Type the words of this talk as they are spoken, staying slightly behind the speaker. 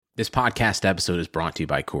This podcast episode is brought to you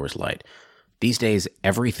by Coors Light. These days,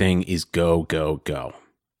 everything is go, go, go.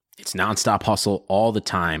 It's nonstop hustle all the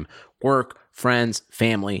time. Work, friends,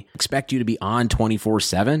 family expect you to be on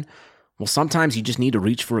 24/7. Well, sometimes you just need to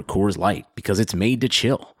reach for a Coors Light because it's made to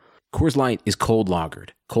chill. Coors Light is cold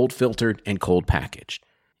lagered, cold filtered, and cold packaged.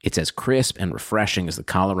 It's as crisp and refreshing as the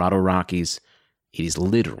Colorado Rockies. It is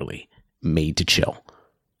literally made to chill.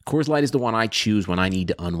 Coors Light is the one I choose when I need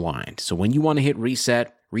to unwind. So when you want to hit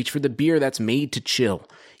reset, reach for the beer that's made to chill.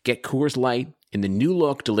 Get Coors Light in the new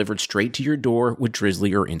look delivered straight to your door with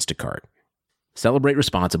Drizzly or Instacart. Celebrate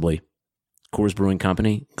responsibly. Coors Brewing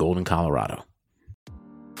Company, Golden, Colorado.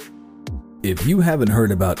 If you haven't heard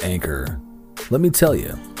about Anchor, let me tell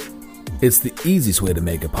you, it's the easiest way to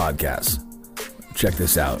make a podcast. Check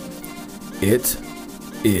this out. It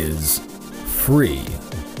is free.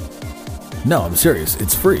 No, I'm serious.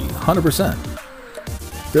 It's free, 100%.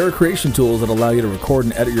 There are creation tools that allow you to record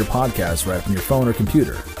and edit your podcast right from your phone or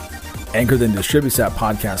computer. Anchor then distributes that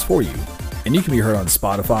podcast for you, and you can be heard on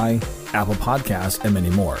Spotify, Apple Podcasts, and many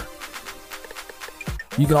more.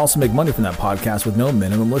 You can also make money from that podcast with no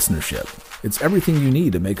minimum listenership. It's everything you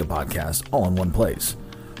need to make a podcast all in one place.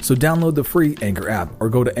 So download the free Anchor app or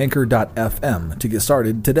go to anchor.fm to get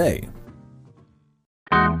started today.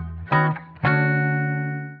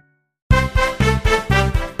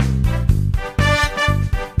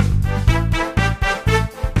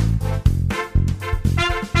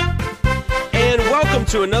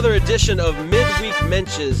 To another edition of Midweek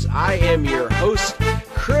Menches. I am your host,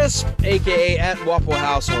 Crisp, aka at Waffle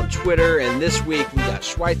House on Twitter, and this week we got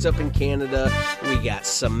Schweitz up in Canada, we got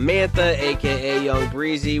Samantha, aka Young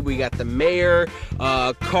Breezy, we got the mayor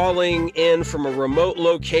calling in from a remote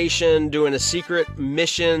location, doing a secret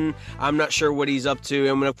mission. I'm not sure what he's up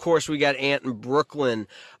to, and of course we got Ant in Brooklyn.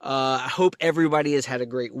 I hope everybody has had a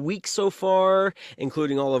great week so far,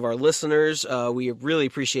 including all of our listeners. We really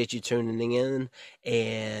appreciate you tuning in.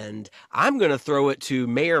 And I'm going to throw it to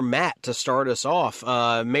Mayor Matt to start us off.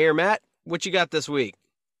 Mayor Matt, what you got this week?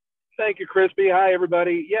 Thank you, Crispy. Hi,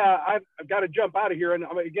 everybody. Yeah, I've got to jump out of here. And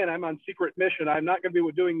again, I'm on secret mission. I'm not going to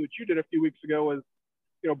be doing what you did a few weeks ago, was,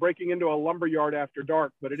 breaking into a lumber yard after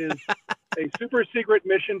dark. But it is a super secret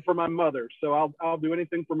mission for my mother. So I'll do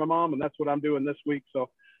anything for my mom, and that's what I'm doing this week. So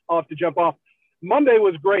I'll have to jump off. Monday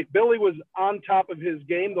was great. Billy was on top of his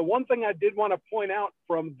game. The one thing I did want to point out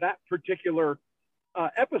from that particular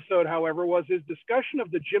episode, however, was his discussion of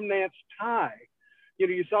the Jim Nantz tie.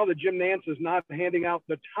 You saw that Jim Nantz is not handing out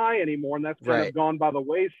the tie anymore, and that's kind of gone by the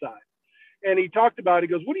wayside. And he talked about, he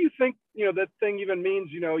goes, what do you think, that thing even means?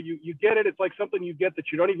 You get it. It's like something you get that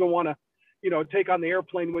you don't even want to, take on the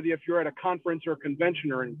airplane with you if you're at a conference or a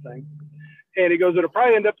convention or anything. And he goes, it'll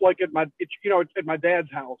probably end up like at my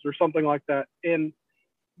dad's house or something like that. And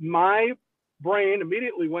my brain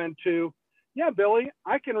immediately went to, yeah, Billy,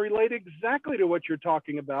 I can relate exactly to what you're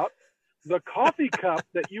talking about. The coffee cup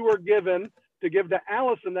that you were given to give to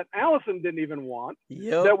Allison that Allison didn't even want,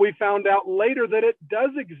 that we found out later that it does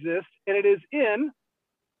exist, and it is in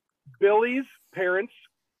Billy's parents'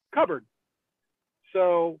 cupboard.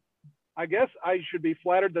 So I guess I should be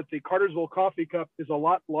flattered that the Cartersville coffee cup is a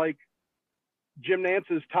lot like Jim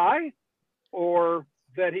Nantz's tie, or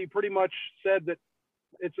that he pretty much said that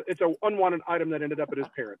it's an unwanted item that ended up at his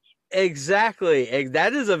parents. Exactly.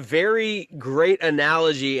 That is a very great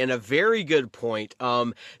analogy and a very good point.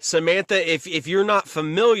 Samantha, if you're not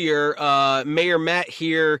familiar, Mayor Matt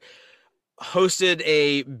here hosted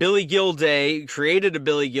a Billy Gill Day, created a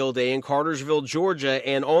Billy Gill Day in Cartersville, Georgia,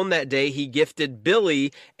 and on that day he gifted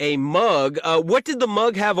Billy a mug. What did the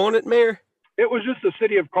mug have on it, Mayor? It was just the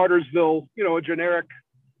city of Cartersville, a generic,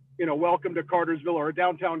 welcome to Cartersville, or a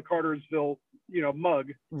downtown Cartersville, mug.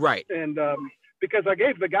 Right. And because I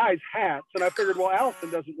gave the guys hats, and I figured, well, Allison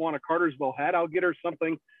doesn't want a Cartersville hat. I'll get her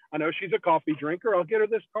something. I know she's a coffee drinker. I'll get her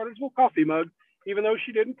this Cartersville coffee mug, even though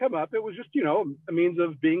she didn't come up. It was just, a means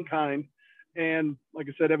of being kind. And like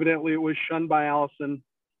I said, evidently it was shunned by Allison,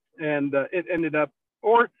 and it ended up,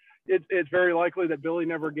 or it's very likely that Billy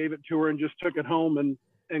never gave it to her and just took it home and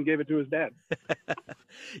gave it to his dad.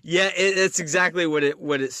 Yeah, it's exactly what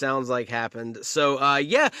it sounds like happened. So,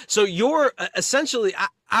 so you're essentially,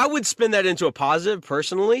 I would spin that into a positive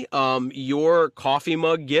personally. Your coffee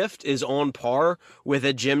mug gift is on par with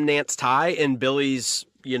a Jim Nantz tie in Billy's,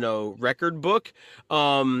 record book.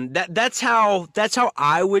 That's how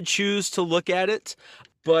I would choose to look at it.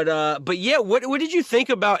 But yeah, what did you think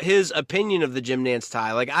about his opinion of the Jim Nantz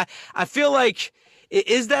tie? Like, I feel like,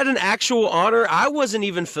 is that an actual honor? I wasn't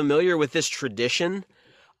even familiar with this tradition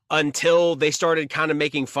until they started kind of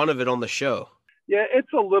making fun of it on the show. Yeah,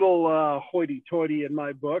 it's a little hoity-toity in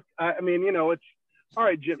my book. I mean, it's all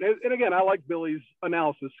right, Jim. And again, I like Billy's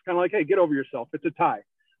analysis. Kind of like, hey, get over yourself. It's a tie.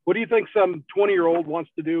 What do you think some 20-year-old wants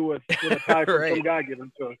to do with a tie from Right. some guy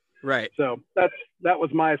given to us? Right. So that was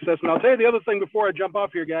my assessment. I'll tell you the other thing before I jump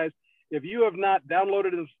off here, guys. If you have not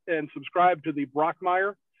downloaded and subscribed to the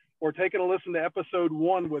Brockmire or taken a listen to episode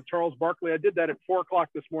 1 with Charles Barkley, I did that at 4:00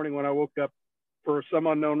 this morning when I woke up for some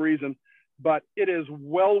unknown reason. But it is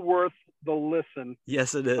well worth the listen.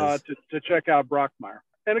 Yes, it is. To check out Brockmire.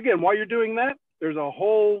 And again, while you're doing that, there's a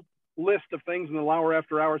whole list of things in the Lauer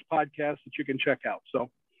After Hours podcast that you can check out. So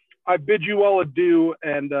I bid you all adieu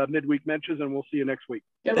and midweek mentions, and we'll see you next week.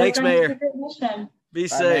 Good Thanks, luck on Mayor. your secret mission. Be Bye,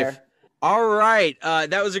 safe. Mayor. All right.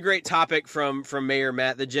 That was a great topic from Mayor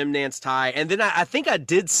Matt, the Jim Nance tie. And then I think I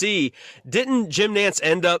did see, didn't Jim Nance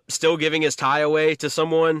end up still giving his tie away to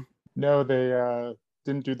someone? No, they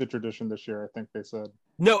didn't do the tradition this year, I think they said.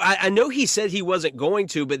 No, I know he said he wasn't going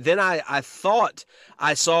to, but then I thought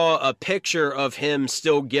I saw a picture of him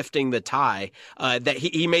still gifting the tie. That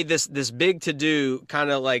he made this big to-do,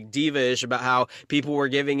 kind of like diva-ish, about how people were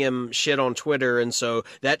giving him shit on Twitter, and so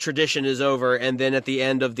that tradition is over. And then at the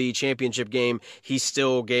end of the championship game, he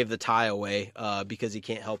still gave the tie away because he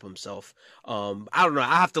can't help himself. I don't know.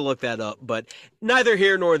 I have to look that up, but neither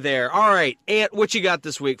here nor there. All right, Ant, what you got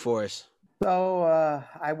this week for us? So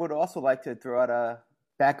I would also like to throw out a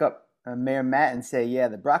backup Mayor Matt and say, yeah,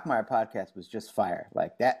 the Brockmire podcast was just fire.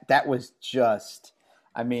 Like that was just,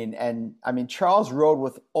 I mean, Charles rode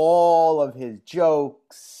with all of his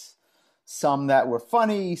jokes, some that were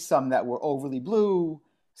funny, some that were overly blue,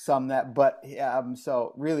 some that, but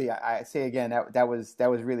so really, I say again, that was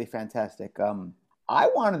really fantastic. I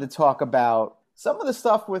wanted to talk about some of the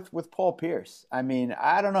stuff with Paul Pierce. I mean,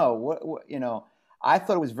 I don't know what I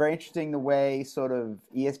thought it was very interesting the way sort of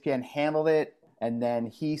ESPN handled it. And then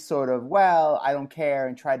he sort of, well, I don't care,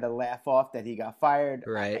 and tried to laugh off that he got fired.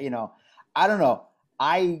 Right. I don't know.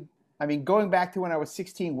 I mean, going back to when I was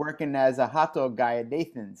 16 working as a hot dog guy at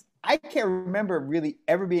Nathan's, I can't remember really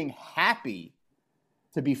ever being happy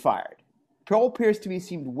to be fired. Paul Pierce to me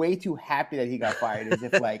seemed way too happy that he got fired, as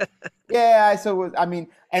if like, yeah, so I mean,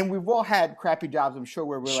 and we've all had crappy jobs, I'm sure,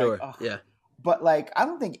 where we're like, oh. Yeah. But, like, I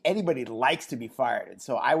don't think anybody likes to be fired. And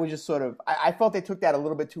so I was just sort of – I felt they took that a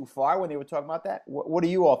little bit too far when they were talking about that. What do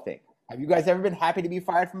you all think? Have you guys ever been happy to be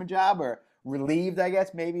fired from a job, or relieved, I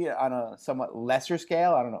guess, maybe on a somewhat lesser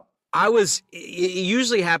scale? I don't know. It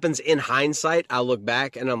usually happens in hindsight. I look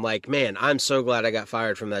back and I'm like, man, I'm so glad I got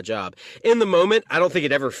fired from that job. In the moment, I don't think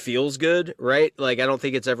it ever feels good, right? Like, I don't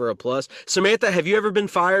think it's ever a plus. Samantha, have you ever been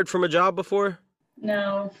fired from a job before?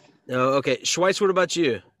 No. No. Okay. Schweitz, what about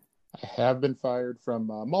you? I have been fired from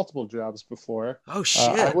multiple jobs before. Oh,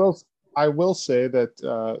 shit. I will say that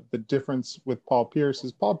the difference with Paul Pierce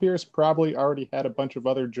is Paul Pierce probably already had a bunch of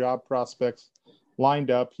other job prospects lined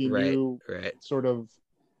up. He knew sort of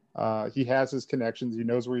he has his connections. He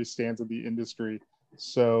knows where he stands in the industry.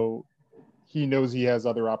 So he knows he has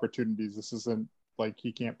other opportunities. This isn't like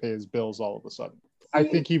he can't pay his bills all of a sudden. I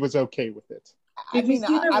think he was okay with it. Did you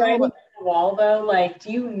see the writing on the wall, though? Like,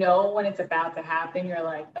 do you know when it's about to happen? You're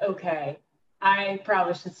like, okay, I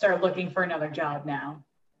probably should start looking for another job now.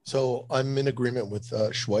 So I'm in agreement with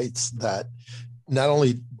Schweitz that not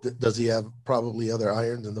only does he have probably other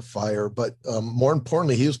irons in the fire, but more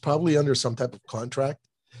importantly, he was probably under some type of contract.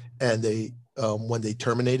 And they, when they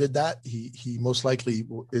terminated that, he most likely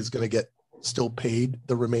is going to get still paid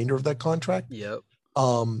the remainder of that contract. Yep.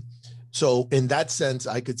 So in that sense,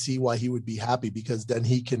 I could see why he would be happy, because then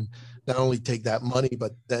he can not only take that money,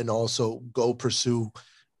 but then also go pursue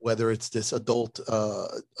whether it's this adult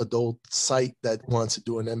site that wants to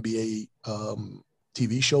do an NBA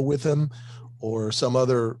TV show with him, or some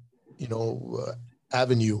other,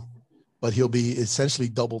 avenue. But he'll be essentially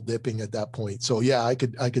double dipping at that point. So yeah, I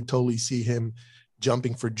could totally see him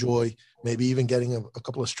jumping for joy, maybe even getting a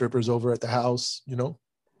couple of strippers over at the house,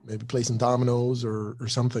 maybe play some dominoes or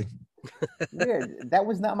something. Weird. That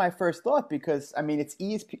was not my first thought, because I mean, it's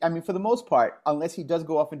ESPN. I mean, for the most part, unless he does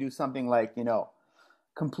go off and do something like,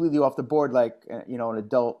 completely off the board, like, an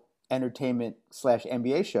adult entertainment /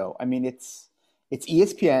 NBA show. I mean, it's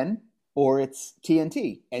ESPN or it's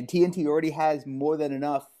TNT, and TNT already has more than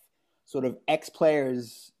enough sort of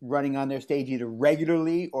ex-players running on their stage either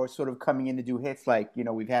regularly or sort of coming in to do hits like,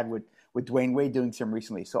 we've had with Dwayne Wade doing some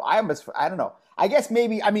recently. So I don't know. I guess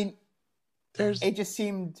maybe, it just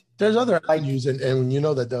seemed there's other avenues, and you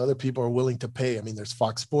know that the other people are willing to pay. I mean, there's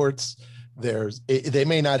Fox Sports. They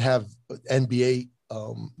may not have NBA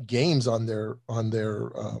games on their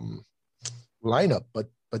lineup, but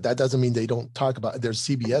that doesn't mean they don't talk about it. There's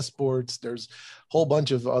CBS Sports. There's a whole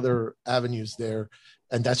bunch of other avenues there,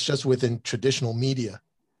 and that's just within traditional media.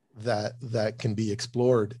 that can be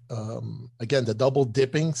explored. Again, the double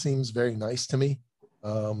dipping seems very nice to me.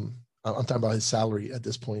 I'm talking about his salary at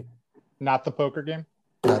this point. Not the poker game?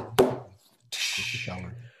 Not the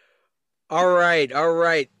salary. All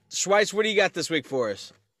right. Schweitz, what do you got this week for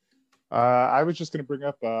us? I was just going to bring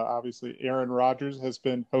up, obviously, Aaron Rodgers has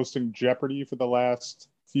been hosting Jeopardy for the last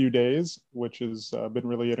few days, which has been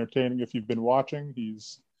really entertaining. If you've been watching,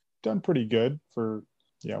 he's done pretty good for,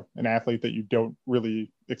 an athlete that you don't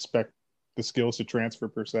really expect the skills to transfer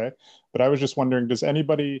per se. But I was just wondering, does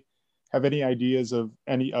anybody have any ideas of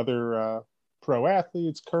any other pro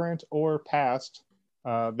athletes, current or past,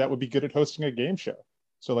 that would be good at hosting a game show?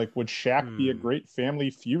 So, like, would Shaq be a great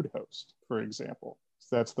Family Feud host, for example?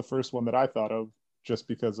 So that's the first one that I thought of, just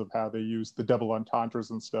because of how they use the double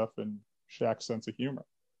entendres and stuff and Shaq's sense of humor.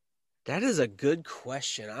 That is a good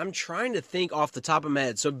question. I'm trying to think off the top of my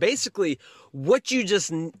head. So basically, what you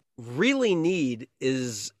just really need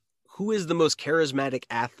is who is the most charismatic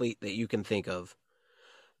athlete that you can think of.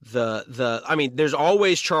 I mean, there's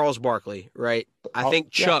always Charles Barkley, right? I think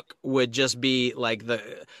Chuck would just be like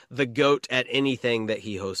the GOAT at anything that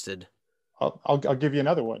he hosted. I'll give you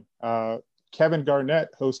another one. Kevin Garnett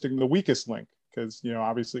hosting The Weakest Link, because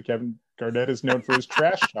obviously Kevin Garnett is known for his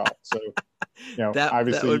trash talk. So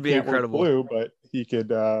obviously that would be incredible. Blue, but he could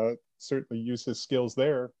certainly use his skills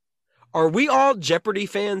there. Are we all Jeopardy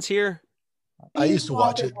fans here? I used to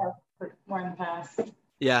watch it more in the past.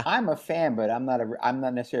 Yeah, I'm a fan, but I'm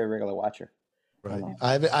not necessarily a regular watcher. Right.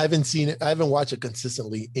 I haven't seen it. I haven't watched it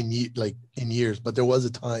consistently in years, but there was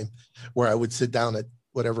a time where I would sit down at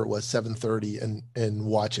whatever it was, 7:30 and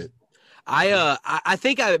watch it. I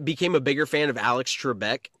think I became a bigger fan of Alex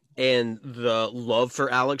Trebek and the love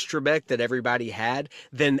for Alex Trebek that everybody had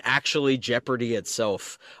than actually Jeopardy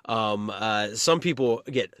itself. Some people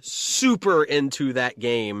get super into that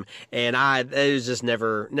game, and it was just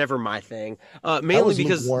never my thing. Mainly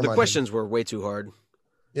because the questions were way too hard.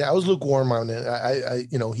 Yeah, I was lukewarm on it. I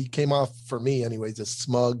he came off, for me anyways, as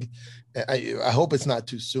smug. I hope it's not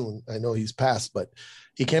too soon. I know he's passed, but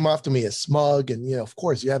he came off to me as smug, and of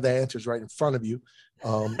course, you have the answers right in front of you.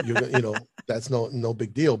 That's no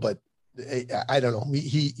big deal. But I don't know.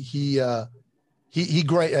 He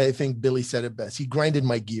grind. I think Billy said it best. He grinded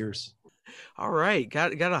my gears. All right,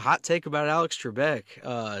 got a hot take about Alex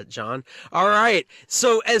Trebek, John. All right,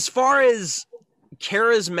 so as far as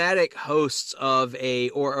charismatic hosts of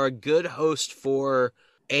or a good host for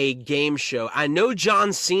a game show, I know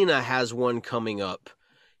John Cena has one coming up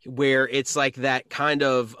where it's like that kind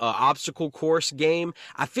of obstacle course game.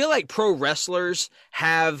 I feel like pro wrestlers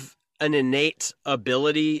have an innate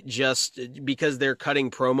ability, just because they're cutting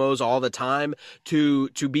promos all the time, to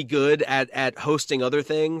be good at hosting other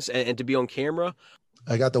things and to be on camera.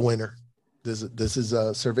 I got the winner. This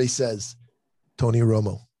is survey says Tony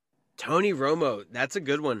Romo. Tony Romo, that's a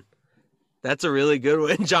good one. That's a really good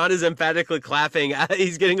one. John is emphatically clapping.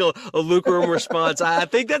 He's getting a lukewarm response. I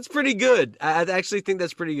think that's pretty good. I actually think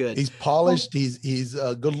that's pretty good. He's polished. He's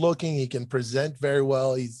good looking. He can present very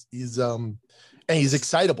well. He's and he's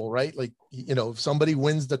excitable, right? Like, if somebody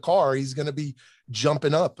wins the car, he's going to be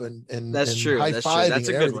jumping up and that's true. High-fiving. That's true. That's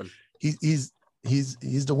a good one.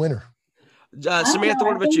 He's the winner. Samantha,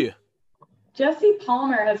 what about you? Jesse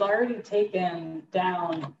Palmer has already taken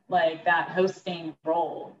down like that hosting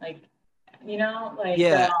role,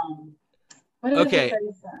 yeah. What is okay.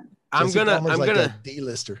 I'm gonna a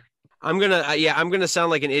D-lister. I'm gonna sound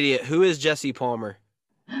like an idiot. Who is Jesse Palmer?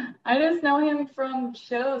 I just know him from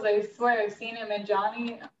shows. I swear I've seen him, and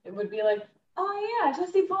Johnny would be like, "Oh yeah,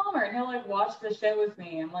 Jesse Palmer," and he'll like watch the show with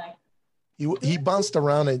me. I'm like, he bounced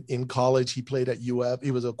around in college. He played at UF. He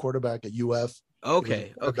was a quarterback at UF.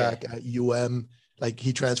 Okay. Back at UM, like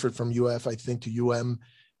he transferred from UF, I think, to UM.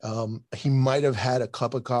 He might have had a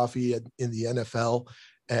cup of coffee in the NFL,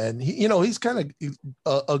 and he's kind of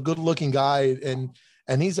a good-looking guy,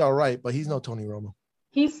 and he's all right, but he's no Tony Romo.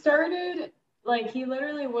 He started he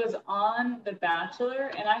literally was on The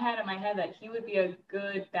Bachelor, and I had in my head that he would be a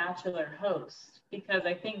good Bachelor host, because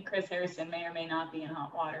I think Chris Harrison may or may not be in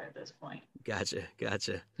hot water at this point. Gotcha.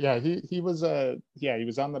 Yeah, he was on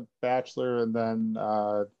The Bachelor, and then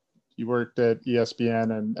he worked at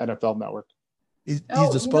ESPN and NFL Network. He's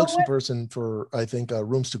the spokesperson for, I think,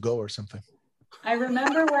 Rooms to Go or something. I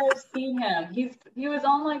remember where I've seen him. He was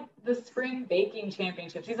on the spring baking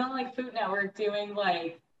championships. He's on Food Network doing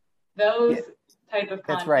those type of contests.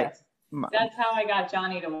 That's right. That's how I got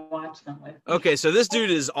Johnny to watch them with me. Okay, so this dude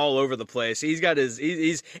is all over the place. He's got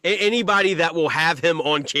he's anybody that will have him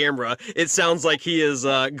on camera. It sounds like he is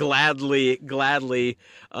gladly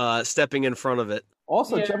stepping in front of it.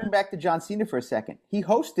 Also, jumping back to John Cena for a second, he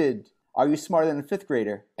hosted Are You Smarter Than a Fifth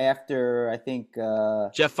Grader? After I think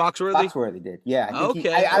Jeff Foxworthy. Foxworthy did. Yeah. I think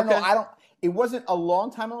I don't know. It wasn't a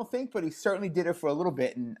long time, I don't think, but he certainly did it for a little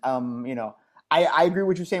bit. And I agree with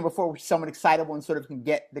what you were saying before. Someone excitable and sort of can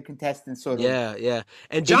get the contestants sort of. Yeah.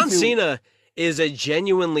 And John Cena is a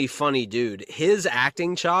genuinely funny dude. His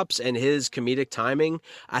acting chops and his comedic timing,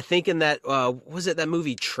 I think in that, was it that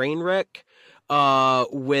movie Trainwreck?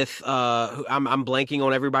 With I'm blanking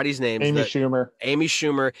on everybody's names. Amy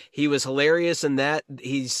Schumer. He was hilarious in that.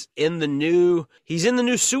 He's in the new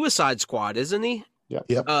Suicide Squad, isn't he?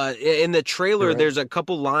 Yep. In the trailer, there's a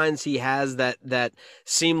couple lines he has that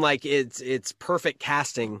seem like it's perfect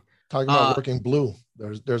casting. Talking about Working Blue.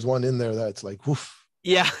 There's one in there that's like, woof.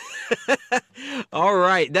 Yeah. All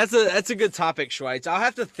right. That's a good topic, Schweitz. I'll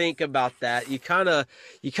have to think about that. You kind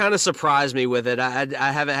of surprised me with it.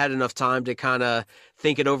 I haven't had enough time to kind of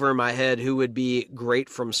think it over in my head who would be great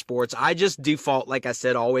from sports. I just default, like I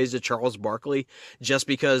said, always to Charles Barkley, just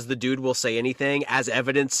because the dude will say anything, as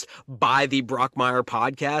evidenced by the Brockmire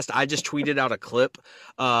podcast. I just tweeted out a clip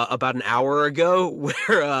about an hour ago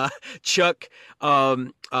where Chuck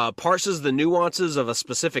parses the nuances of a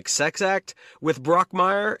specific sex act with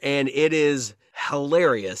Brockmire, and it is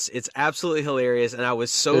hilarious. It's absolutely hilarious, and I was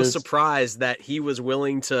so surprised that he was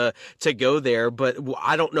willing to go there, but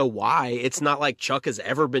I don't know why. It's not like Chuck has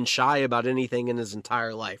ever been shy about anything in his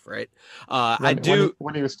entire life, right?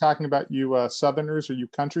 When he was talking about you Southerners or you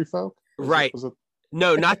country folk, right?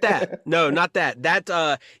 No, not that. No, not that.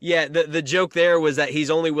 The joke there was that he's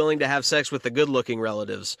only willing to have sex with the good-looking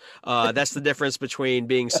relatives. That's the difference between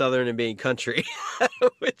being Southern and being country,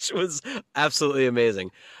 which was absolutely amazing.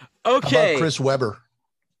 Okay. How about Chris Webber?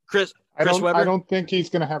 Chris Webber? I don't think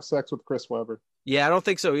he's going to have sex with Chris Webber. Yeah, I don't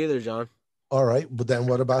think so either, John. All right, but then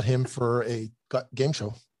what about him for a game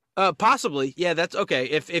show? Possibly. Yeah, that's okay.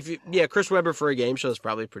 If Chris Webber for a game show is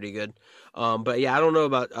probably pretty good. But yeah, I don't know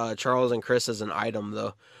about Charles and Chris as an item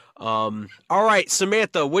though. All right,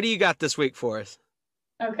 Samantha, what do you got this week for us?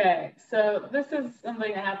 Okay, so this is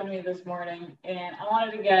something that happened to me this morning, and I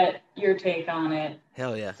wanted to get your take on it.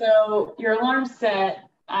 Hell yeah. So your alarm's set,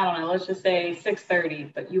 I don't know, let's just say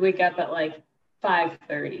 6:30, but you wake up at like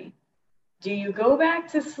 5:30. Do you go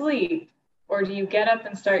back to sleep, or do you get up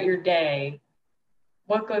and start your day?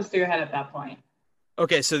 What goes through your head at that point?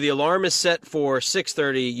 Okay, so the alarm is set for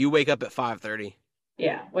 6:30. You wake up at 5:30.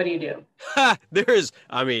 Yeah, what do you do?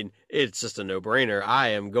 It's just a no-brainer. I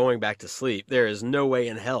am going back to sleep. There is no way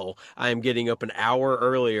in hell I am getting up an hour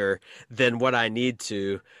earlier than what I need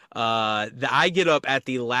to. I get up at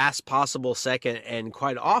the last possible second, and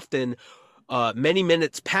quite often many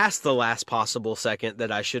minutes past the last possible second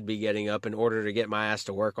that I should be getting up in order to get my ass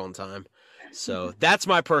to work on time. So that's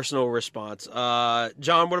my personal response.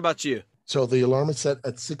 John, what about you? So the alarm is set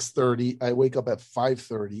at 6:30. I wake up at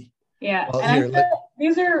 5:30. Yeah,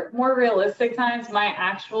 these are more realistic times. My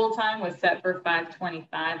actual time was set for 5:25,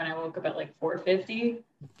 and I woke up at like 4:50.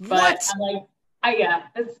 But I'm like,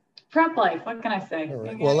 it's prep life. What can I say? All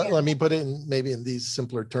right. Well, let me put it in these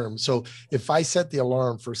simpler terms. So if I set the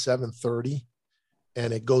alarm for 7:30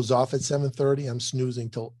 and it goes off at 7:30, I'm snoozing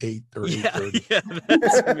till 8:30. Yeah,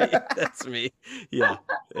 that's me. Yeah.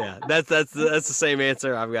 That's the same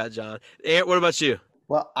answer I've got, John. Ant, what about you?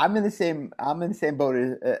 Well, I'm in the same boat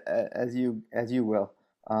as you will.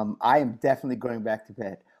 I am definitely going back to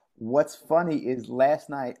bed. What's funny is last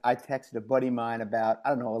night I texted a buddy of mine about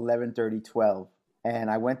 11:30, 12,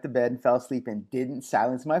 and I went to bed and fell asleep and didn't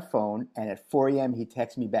silence my phone. And at 4 a.m. he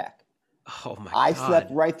texted me back. Oh my God! I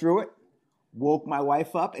slept right through it. Woke my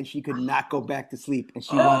wife up, and she could not go back to sleep, and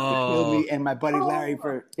she wanted to kill me and my buddy Larry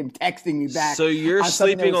for him texting me back. So you're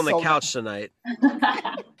sleeping on the couch tonight.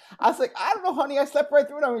 I was like, I don't know, honey. I slept right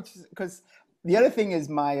through it. Because the other thing is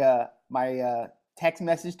my text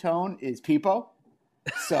message tone is Peepo.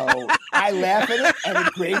 So I laugh at it, and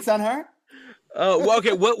it grates on her. Oh, well,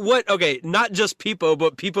 okay. What? Okay, not just Peepo,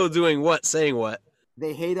 but Peepo doing what? Saying what?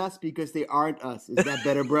 They hate us because they aren't us. Is that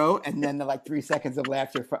better, bro? And then like 3 seconds of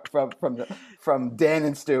laughter from Dan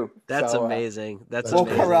and Stu. That's amazing. That's woke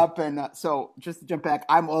amazing. her up, and so just to jump back,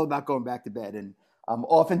 I'm all about going back to bed, and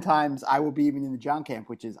oftentimes I will be even in the John camp,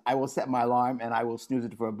 which is I will set my alarm and I will snooze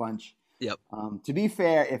it for a bunch. Yep. To be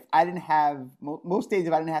fair, if I didn't have most days,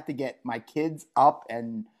 if I didn't have to get my kids up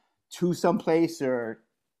and to someplace or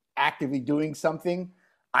actively doing something,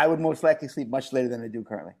 I would most likely sleep much later than I do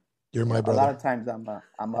currently. You're my brother. A lot of times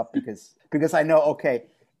I'm up because I know, okay,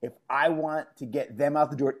 if I want to get them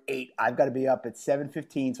out the door at 8, I've got to be up at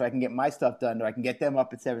 7:15 so I can get my stuff done, or I can get them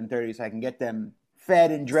up at 7:30 so I can get them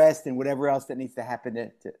fed and dressed and whatever else that needs to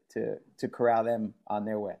happen to corral them on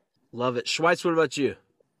their way. Love it. Schweitz, what about you?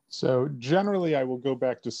 So generally I will go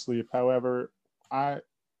back to sleep. However,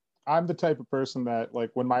 I'm the type of person that,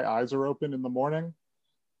 like, when my eyes are open in the morning,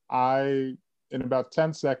 in about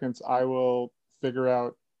 10 seconds, I will figure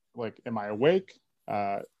out, like, am I awake?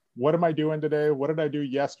 What am I doing today? What did I do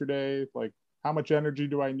yesterday? Like, how much energy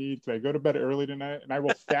do I need? Did I go to bed early tonight? And I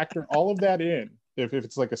will factor all of that in if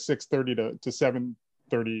it's like a 6:30 to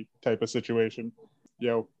 7:30 type of situation.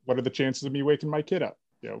 What are the chances of me waking my kid up?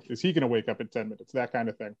 Is he going to wake up in 10 minutes? That kind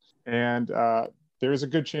of thing. And there is a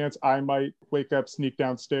good chance I might wake up, sneak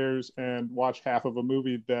downstairs, and watch half of a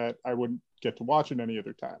movie that I wouldn't get to watch at any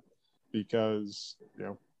other time because,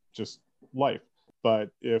 just life.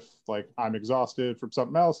 But if, like, I'm exhausted from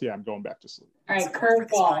something else, yeah, I'm going back to sleep. All right,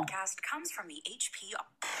 curveball. Podcast comes from the HP.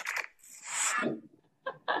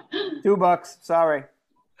 $2. Sorry.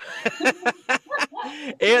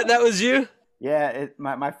 And that was you? Yeah,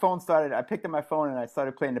 my phone started. I picked up my phone and I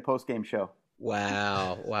started playing the post game show.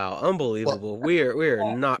 Wow, unbelievable. We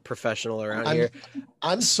are not professional around here.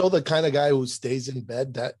 I'm so the kind of guy who stays in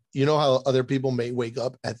bed that, how other people may wake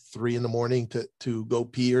up at 3 a.m. to go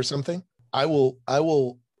pee or something. I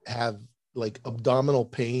will have, like, abdominal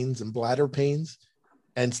pains and bladder pains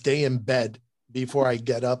and stay in bed before I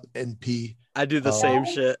get up and pee. I do the same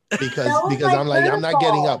shit because I'm like, I'm not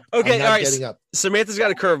getting up. Okay, all right. Getting up. Samantha's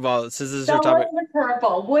got a curveball. This is her topic. The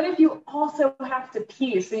curveball. What if you also have to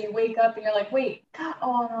pee? So you wake up and you're like, wait, God,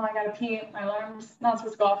 oh no, I gotta pee. My alarm's not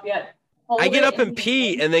supposed to go off yet. I get up and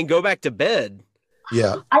pee and then go back to bed.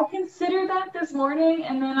 Yeah. I considered that this morning,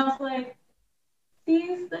 and then I was like,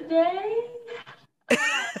 seize the day.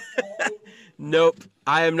 Nope.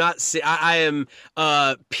 I am not. I am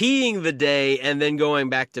peeing the day and then going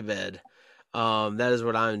back to bed. That is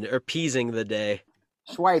what or peasing the day.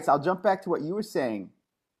 Schweitz, I'll jump back to what you were saying.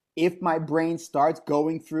 If my brain starts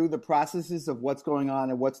going through the processes of what's going on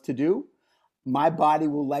and what's to do, my body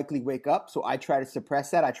will likely wake up. So I try to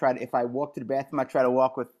suppress that. If I walk to the bathroom, I try to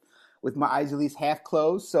walk with my eyes at least half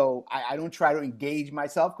closed. So I don't try to engage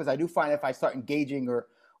myself, because I do find if I start engaging or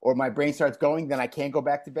my brain starts going, then I can't go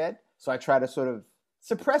back to bed. So I try to sort of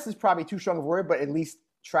suppress is probably too strong of a word, but at least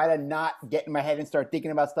try to not get in my head and start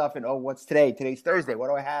thinking about stuff and, what's today? Today's Thursday. What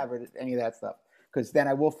do I have? Or any of that stuff. Because then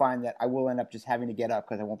I will find that I will end up just having to get up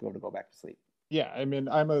because I won't be able to go back to sleep. Yeah, I mean,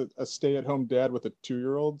 I'm a stay-at-home dad with a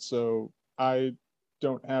 2-year-old, so I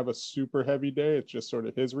don't have a super heavy day. It's just sort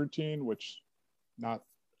of his routine, which not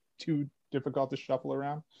too difficult to shuffle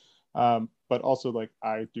around. But also, like,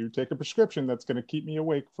 I do take a prescription that's going to keep me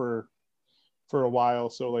awake for a while.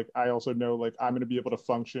 So, like, I also know, like, I'm going to be able to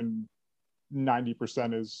function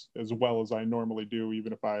 90% as well as I normally do,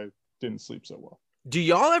 even if I didn't sleep so well. Do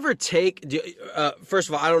y'all ever first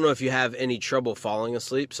of all, I don't know if you have any trouble falling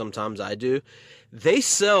asleep. Sometimes I do. They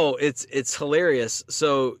sell, it's hilarious.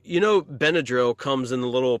 So, Benadryl comes in the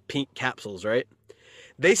little pink capsules, right?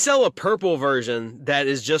 They sell a purple version that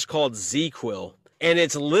is just called ZzzQuil. And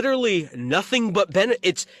it's literally nothing but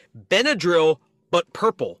it's Benadryl, but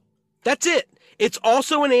purple. That's it. It's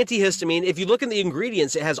also an antihistamine. If you look at the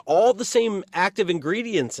ingredients, it has all the same active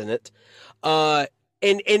ingredients in it.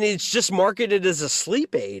 And it's just marketed as a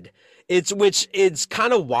sleep aid. Which it's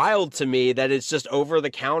kind of wild to me that it's just over the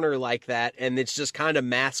counter like that, and it's just kind of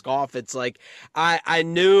mask off. It's like I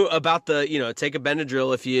knew about the, take a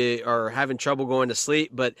Benadryl if you are having trouble going to sleep,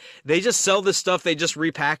 but they just sell this stuff. They just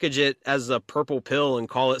repackage it as a purple pill and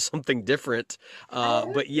call it something different.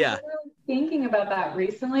 But yeah, thinking about that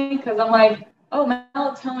recently because I'm like, oh,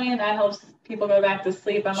 melatonin, that helps people go back to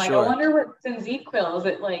sleep. I'm like, sure. I wonder what's in ZzzQuil. Is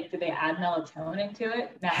it like, did they add melatonin to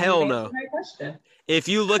it? Hell no. My question. If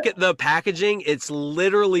you look at the packaging, it's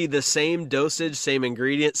literally the same dosage, same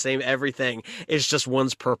ingredients, same everything. It's just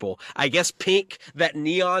one's purple. I guess pink, that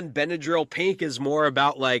neon Benadryl pink is more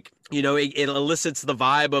about like, it elicits the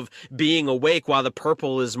vibe of being awake, while the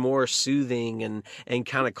purple is more soothing and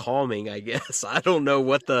kind of calming, I guess. I don't know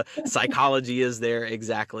what the psychology is there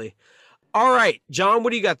exactly. All right, John,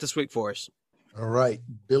 what do you got this week for us? All right.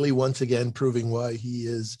 Billy, once again, proving why he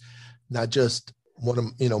is not just one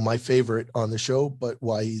of, my favorite on the show, but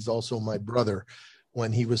why he's also my brother.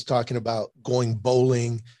 When he was talking about going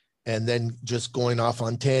bowling and then just going off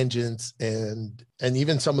on tangents and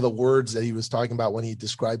even some of the words that he was talking about when he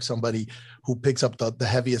described somebody who picks up the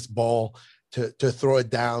heaviest ball to throw it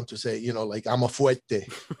down, to say, like, I'm a fuerte,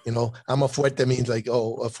 I'm a fuerte means like,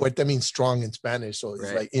 a fuerte means strong in Spanish. So it's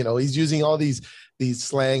right. Like, he's using all these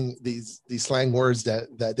slang words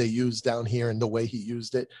that they use down here, and the way he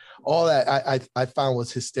used it, all that I found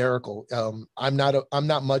was hysterical. I'm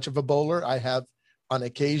not much of a bowler. I have on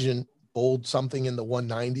occasion bowled something in the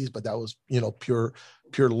 190s, but that was, pure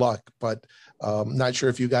pure luck. But not sure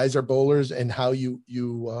if you guys are bowlers and how you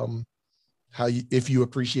if you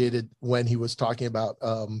appreciated when he was talking about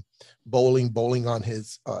bowling on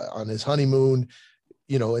his honeymoon,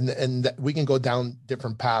 you know, and we can go down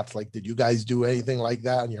different paths. Like, did you guys do anything like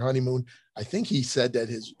that on your honeymoon? I think he said that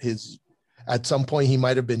his at some point he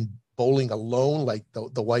might have been bowling alone. Like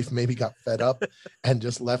the wife maybe got fed up and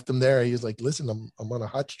just left him there. He was like, listen, I'm on a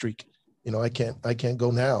hot streak. You know, I can't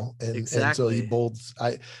go now. And so he bowled.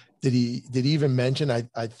 Did he even mention,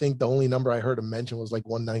 I think the only number I heard him mention was like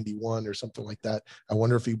 191 or something like that. I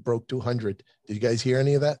wonder if he broke 200. Did you guys hear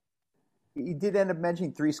any of that? He did end up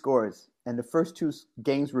mentioning 3 scores, and the first 2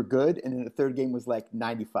 games were good, and then the third game was like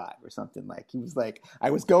 95 or something. Like, he was like,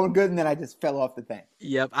 I was going good, and then I just fell off the thing.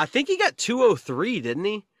 Yep. I think he got 203, didn't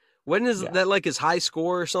he? Wasn't that like his high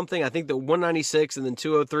score or something? I think the 196 and then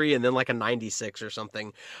 203 and then like a 96 or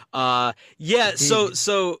something. So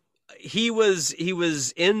he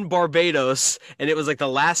was in Barbados, and it was like the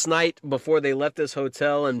last night before they left this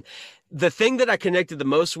hotel. And the thing that I connected the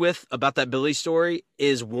most with about that Billy story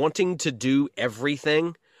is wanting to do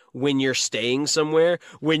everything when you're staying somewhere.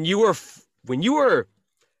 When you are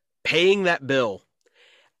paying that bill,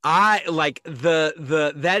 I like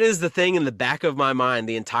that is the thing in the back of my mind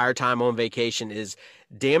the entire time on vacation is,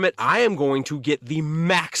 damn it, I am going to get the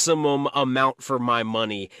maximum amount for my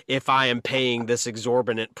money if I am paying this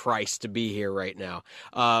exorbitant price to be here right now.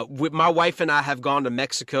 My wife and I have gone to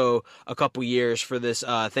Mexico a couple years for this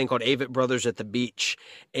thing called Avett Brothers at the Beach,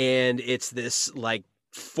 and it's this like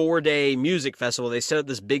 4-day music festival. They set up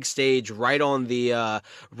this big stage right on the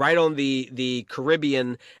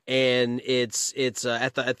Caribbean, and it's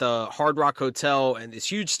at the Hard Rock Hotel, and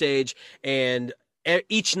this huge stage, and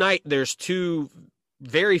each night there's 2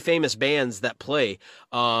 very famous bands that play.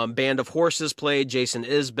 Band of Horses played, Jason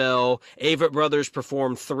Isbell. Avett Brothers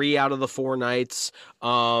performed 3 out of the 4 nights.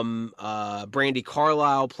 Brandy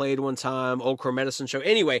Carlisle played one time, Old Crow Medicine Show.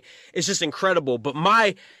 Anyway, it's just incredible. But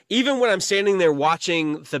even when I'm standing there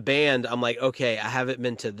watching the band, I'm like, okay, I haven't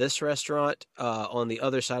been to this restaurant on the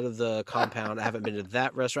other side of the compound. I haven't been to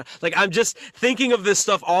that restaurant. Like, I'm just thinking of this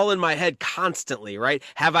stuff all in my head constantly, right?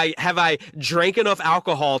 Have I drank enough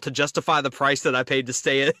alcohol to justify the price that I paid to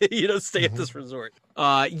stay at this resort?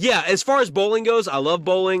 As far as bowling goes, I love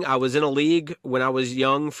bowling. I was in a league when I was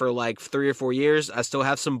young for like 3 or 4 years. I still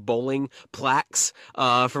have some bowling plaques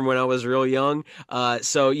from when I was real young. I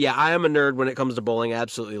am a nerd when it comes to bowling. I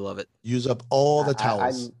absolutely love it. Use up all the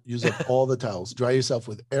towels. Use up all the towels. Dry yourself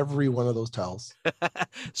with every one of those towels.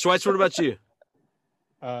 Schweitz, what about you?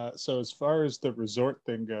 So as far as the resort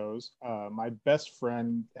thing goes, my best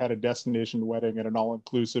friend had a destination wedding at an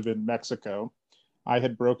all-inclusive in Mexico. I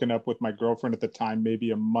had broken up with my girlfriend at the time,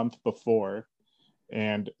 maybe a month before,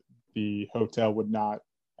 and the hotel would not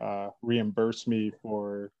reimburse me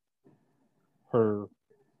for her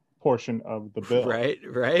portion of the bill.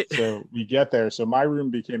 Right. So we get there. So my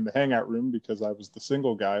room became the hangout room because I was the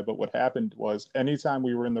single guy. But what happened was anytime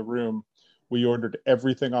we were in the room, we ordered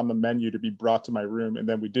everything on the menu to be brought to my room, and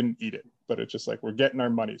then we didn't eat it. But it's just like, we're getting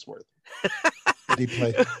our money's worth.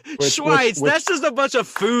 Schweitz, that's just a bunch of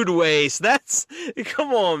food waste.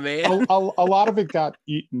 Come on, man. A lot of it got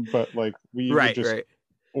eaten, but like we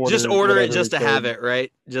just order it just to have it,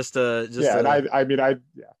 right?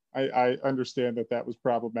 I understand that was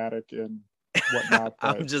problematic and whatnot.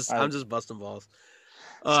 I'm just busting balls.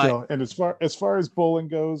 And as far as bowling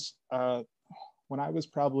goes, when I was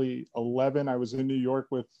probably 11, I was in New York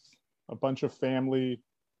with a bunch of family.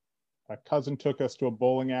 My cousin took us to a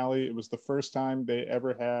bowling alley. It was the first time they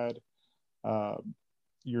ever had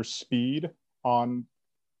your speed on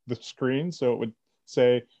the screen. So it would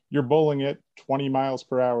say you're bowling at 20 miles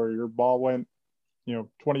per hour. Your ball went,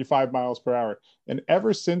 25 miles per hour. And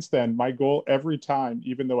ever since then, my goal every time,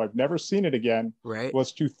 even though I've never seen it again,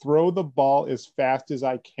 was to throw the ball as fast as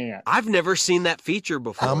I can. I've never seen that feature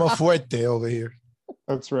before. I'm a fuerte over here.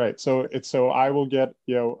 That's right. So I will get,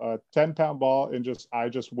 a 10-pound ball and I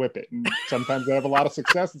just whip it. And sometimes I have a lot of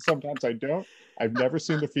success and sometimes I don't. I've never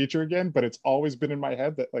seen the feature again, but it's always been in my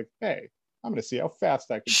head that like, hey, I'm going to see how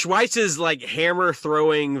fast I can. Schweitz is like hammer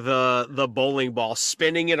throwing the bowling ball,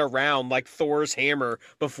 spinning it around like Thor's hammer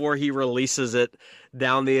before he releases it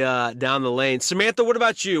down the lane. Samantha, what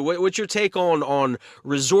about you? What's your take on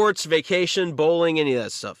resorts, vacation, bowling, any of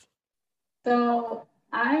that stuff? So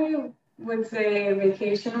I would say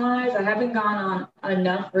vacation-wise, I haven't gone on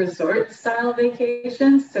enough resort-style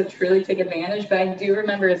vacations to truly take advantage, but I do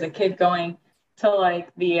remember as a kid going to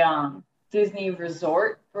like the Disney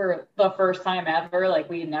resort for the first time ever.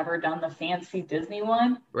 Like we had never done the fancy Disney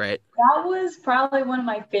one. Right. That was probably one of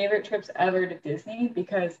my favorite trips ever to Disney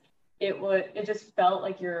because it just felt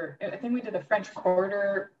like I think we did the French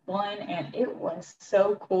Quarter one, and it was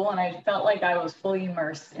so cool. And I felt like I was fully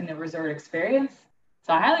immersed in the resort experience.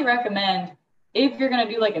 So I highly recommend, if you're going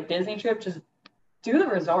to do like a Disney trip, just do the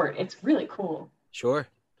resort. It's really cool. Sure.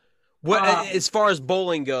 What, as far as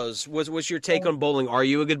bowling goes, what's your take on bowling? Are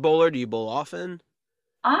you a good bowler? Do you bowl often?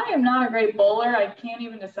 I am not a great bowler. I can't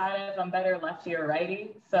even decide if I'm better lefty or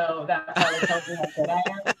righty. So that probably tells you how good I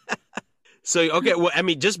am. So, okay, well, I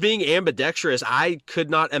mean, just being ambidextrous, I could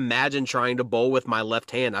not imagine trying to bowl with my left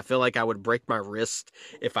hand. I feel like I would break my wrist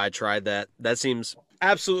if I tried that. That seems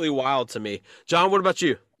absolutely wild to me. John, what about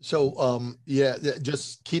you? So,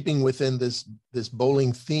 just keeping within this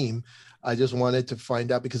bowling theme, I just wanted to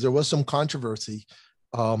find out, because there was some controversy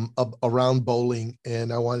around bowling,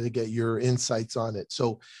 and I wanted to get your insights on it.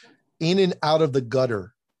 So, in and out of the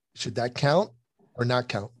gutter, should that count or not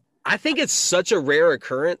count? I think it's such a rare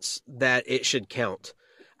occurrence that it should count.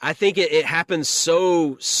 I think it happens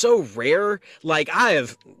so rare. Like I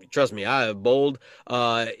have bowled.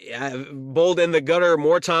 I've bowled in the gutter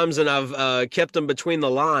more times than I've kept them between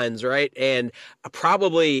the lines, right? And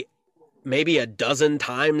probably maybe a dozen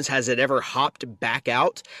times has it ever hopped back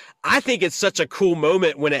out. I think it's such a cool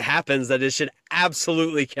moment when it happens that it should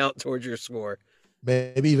absolutely count towards your score.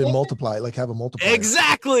 Maybe even multiply, like have a multiplier.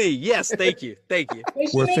 Exactly. Yes. Thank you. Thank you.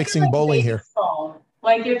 We're fixing bowling here.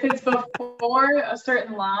 Like if it's before a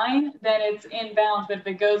certain line, then it's in bounds. But if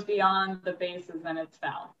it goes beyond the bases, then it's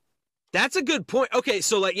foul. That's a good point. Okay.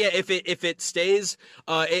 So like, yeah, if it stays,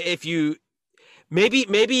 if you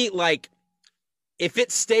maybe like, if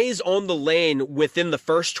it stays on the lane within the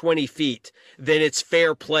first 20 feet, then it's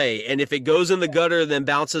fair play. And if it goes in the gutter, then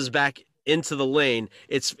bounces back into the lane,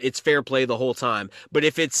 it's fair play the whole time. But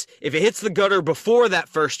if it hits the gutter before that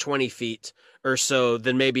first 20 feet or so,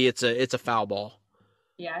 then maybe it's a foul ball.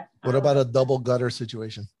 Yeah. What about a double gutter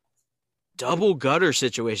situation? Double gutter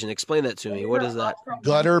situation. Explain that to me. What is that?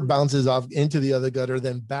 Gutter bounces off into the other gutter,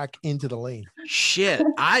 then back into the lane. Shit.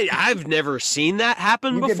 I've never seen that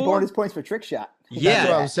happen before. You get bonus points for trick shot. Yeah. That's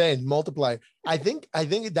what I was saying. Multiply. I think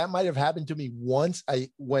that might have happened to me once.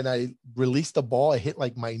 When I released the ball, I hit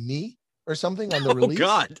like my knee or something on the release. Oh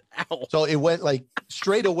God. Ow. So it went like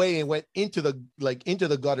straight away and went into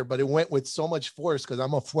the gutter, but it went with so much force because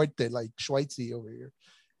I'm a fuerte like Schweitzy over here.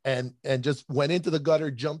 And just went into the gutter,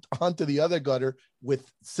 jumped onto the other gutter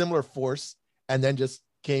with similar force, and then just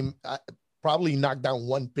came, probably knocked down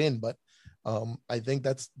one pin. But I think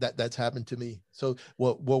that's happened to me. So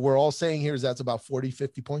what we're all saying here is that's about 40,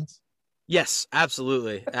 50 points. Yes,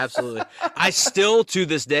 absolutely. Absolutely. I still to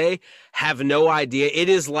this day have no idea. It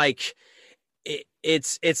is like,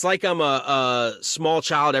 it's like I'm a small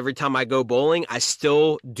child every time I go bowling. I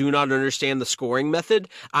still do not understand the scoring method.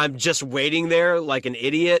 I'm just waiting there like an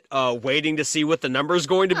idiot, waiting to see what the number is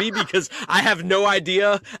going to be because I have no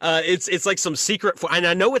idea. It's like some secret, and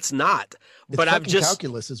I know it's not. But I'm just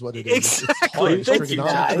calculus is what it is. Exactly. It's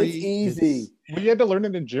trigonometry. It's easy. We had to learn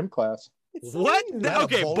it in gym class. What?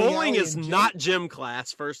 Okay, bowling is not gym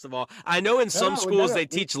class. First of all, I know in some schools they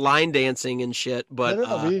teach line dancing and shit, but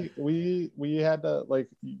we had to like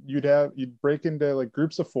you'd break into like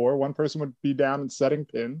groups of four. One person would be down and setting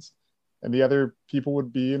pins, and the other people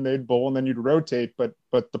would be and they'd bowl, and then you'd rotate. But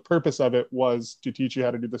the purpose of it was to teach you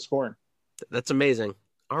how to do the scoring. That's amazing.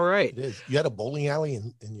 All right. It is. You had a bowling alley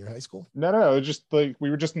in your high school? No. It was just like we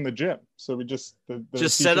were just in the gym, so we just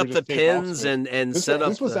set up the pins and set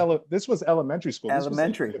up. This was elementary school.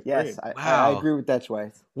 Elementary, yes. Wow. I agree with that,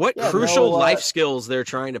 Schweitz. What crucial life skills they're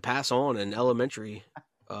trying to pass on in elementary.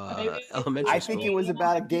 I think it was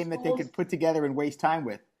about a game that they could put together and waste time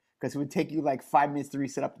with, because it would take you like 5 minutes to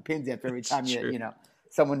reset up the pins after every time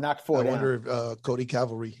someone knocked four down. I wonder if Cody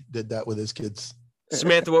Cavalry did that with his kids.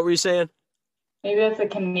 Samantha, what were you saying? Maybe that's a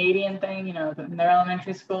Canadian thing, in their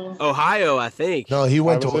elementary schools. Ohio, I think. No, he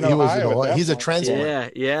was in Ohio. He's a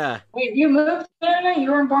transplant. Yeah. Wait, you moved to Canada?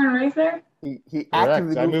 You weren't born and raised there? He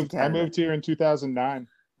actively moved to Canada. I moved here in 2009.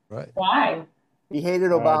 Right. Why? He hated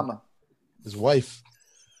Obama. His wife.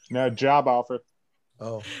 No, job offer.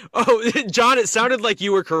 Oh, John, it sounded like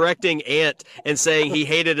you were correcting Ant and saying he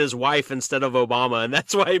hated his wife instead of Obama, and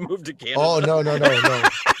that's why he moved to Canada. Oh, no.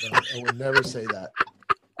 I would never say that.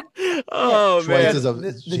 Oh man!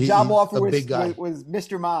 The job offer was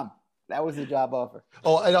Mr. Mom. That was the job offer.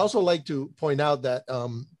 Oh, I'd also like to point out that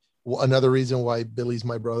another reason why Billy's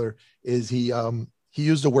my brother is he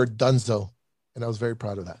used the word dunzo, and I was very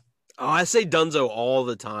proud of that. Oh, I say dunzo all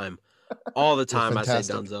the time. All the time I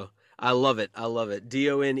say dunzo. I love it.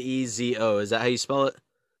 Donezo. Is that how you spell it?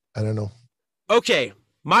 I don't know. Okay.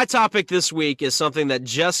 My topic this week is something that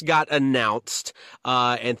just got announced,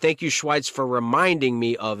 and thank you, Schweitz, for reminding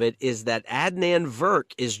me of it, is that Adnan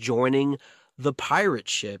Virk is joining the pirate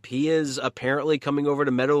ship. He is apparently coming over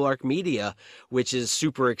to Meadowlark Media, which is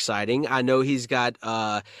super exciting. I know he's got,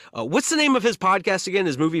 what's the name of his podcast again,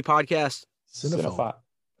 his movie podcast? Cinephobe.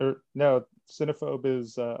 No, Cinephobe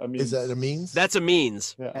is a means. Is that a means? That's a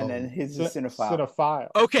means. Yeah. And then his is Cinephile.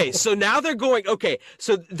 Okay, so now they're going. Okay,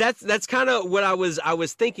 so that's kind of what I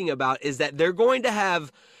was thinking about, is that they're going to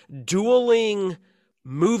have dueling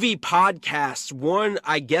movie podcasts. One,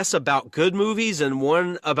 I guess, about good movies and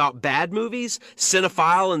one about bad movies.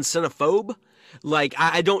 Cinephile and Cinephobe. Like,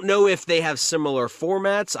 I don't know if they have similar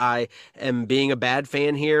formats. I am being a bad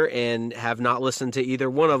fan here and have not listened to either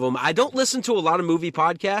one of them. I don't listen to a lot of movie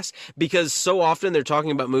podcasts because so often they're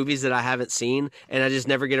talking about movies that I haven't seen and I just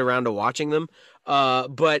never get around to watching them.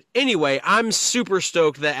 But anyway, I'm super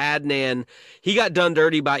stoked that Adnan, he got done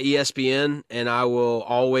dirty by ESPN, and I will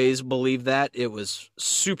always believe that. It was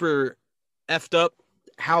super effed up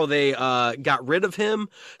how they got rid of him.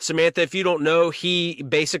 Samantha, if you don't know, he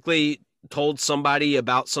basically told somebody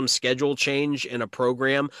about some schedule change in a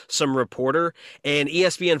program, some reporter, and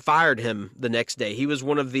ESPN fired him the next day. He was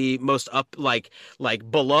one of the most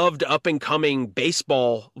beloved up and coming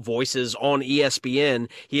baseball voices on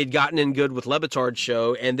ESPN. He had gotten in good with Le Batard's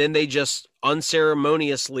show, and then they just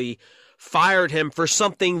unceremoniously fired him for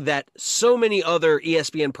something that so many other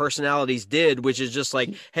ESPN personalities did, which is just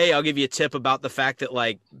like, hey, I'll give you a tip about the fact that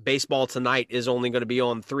like Baseball Tonight is only going to be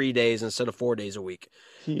on 3 days instead of 4 days a week.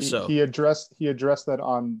 He addressed that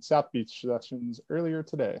on South Beach Sessions earlier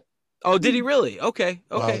today. Oh, did he really? Okay.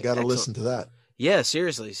 Wow, got to listen to that. Yeah,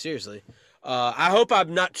 seriously. I hope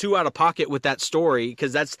I'm not too out of pocket with that story,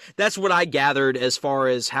 because that's what I gathered as far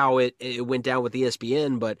as how it went down with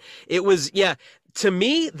ESPN. But it was, yeah, to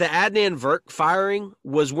me, the Adnan Virk firing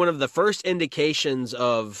was one of the first indications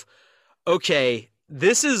of, okay,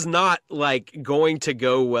 this is not like going to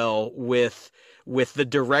go well with the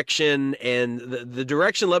direction and the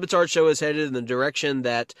direction Le Batard show is headed, and the direction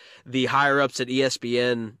that the higher ups at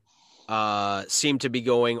ESPN seem to be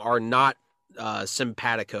going are not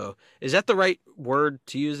simpatico. Is that the right word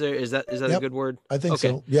to use there? Is that a good word? I think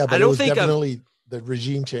so. Yeah, but I don't think definitely the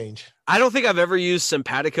regime change. I don't think I've ever used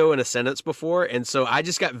simpatico in a sentence before, and so I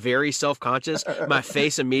just got very self-conscious. My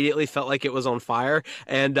face immediately felt like it was on fire,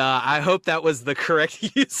 and I hope that was the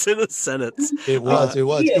correct use in a sentence. It was. It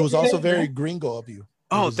was also very gringo of you.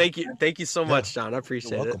 Thank you so much, John. I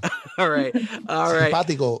appreciate it. All right.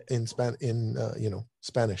 Simpatico in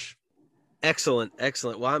Spanish. Excellent.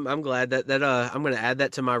 Well, I'm glad that I'm going to add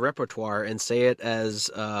that to my repertoire and say it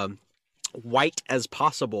as white as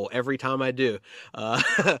possible every time I do,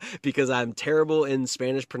 because I'm terrible in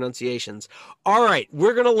Spanish pronunciations. All right,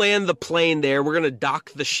 we're going to land the plane there. We're going to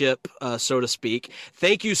dock the ship, so to speak.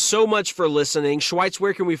 Thank you so much for listening. Schweitz,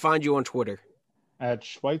 where can we find you on Twitter? At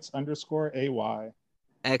Schweitz_AY.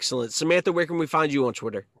 Excellent. Samantha, where can we find you on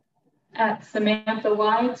Twitter? At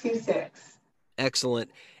SamanthaY26.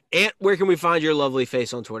 Excellent. Ant, where can we find your lovely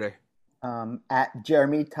face on Twitter? At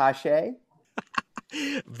Jeremy Taché.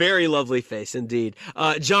 Very lovely face indeed.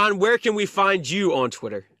 John, where can we find you on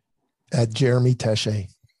Twitter? At Jeremy Taché.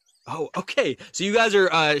 Oh, okay. So you guys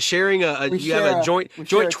are sharing have a joint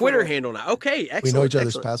Twitter handle now. Okay, excellent. We know each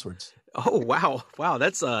other's passwords. Oh, wow.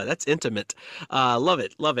 That's intimate. Love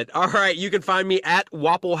it. All right. You can find me at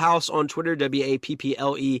Wapple House on Twitter,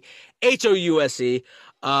 WAPPLEHOUSE.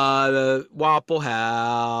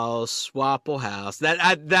 Wapple House.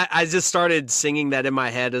 That I just started singing that in my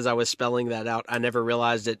head as I was spelling that out. I never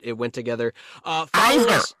realized it went together. Follow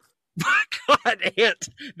us. God, Ant,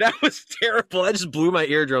 that was terrible. That just blew my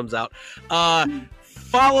eardrums out.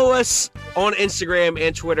 Follow us on Instagram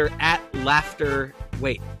and Twitter at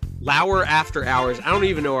Lauer After Hours. I don't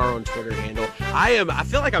even know our own Twitter handle. I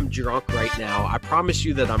feel like I'm drunk right now. I promise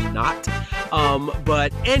you that I'm not.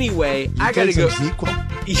 But anyway, I gotta go.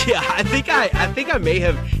 Yeah, I think I may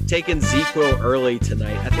have taken ZQuil early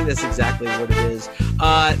tonight. I think that's exactly what it is.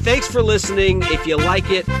 Thanks for listening. If you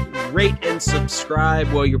like it, rate and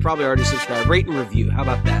subscribe. Well, you're probably already subscribed. Rate and review. How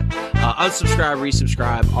about that? Unsubscribe,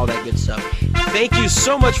 resubscribe, all that good stuff. Thank you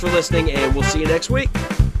so much for listening, and we'll see you next week.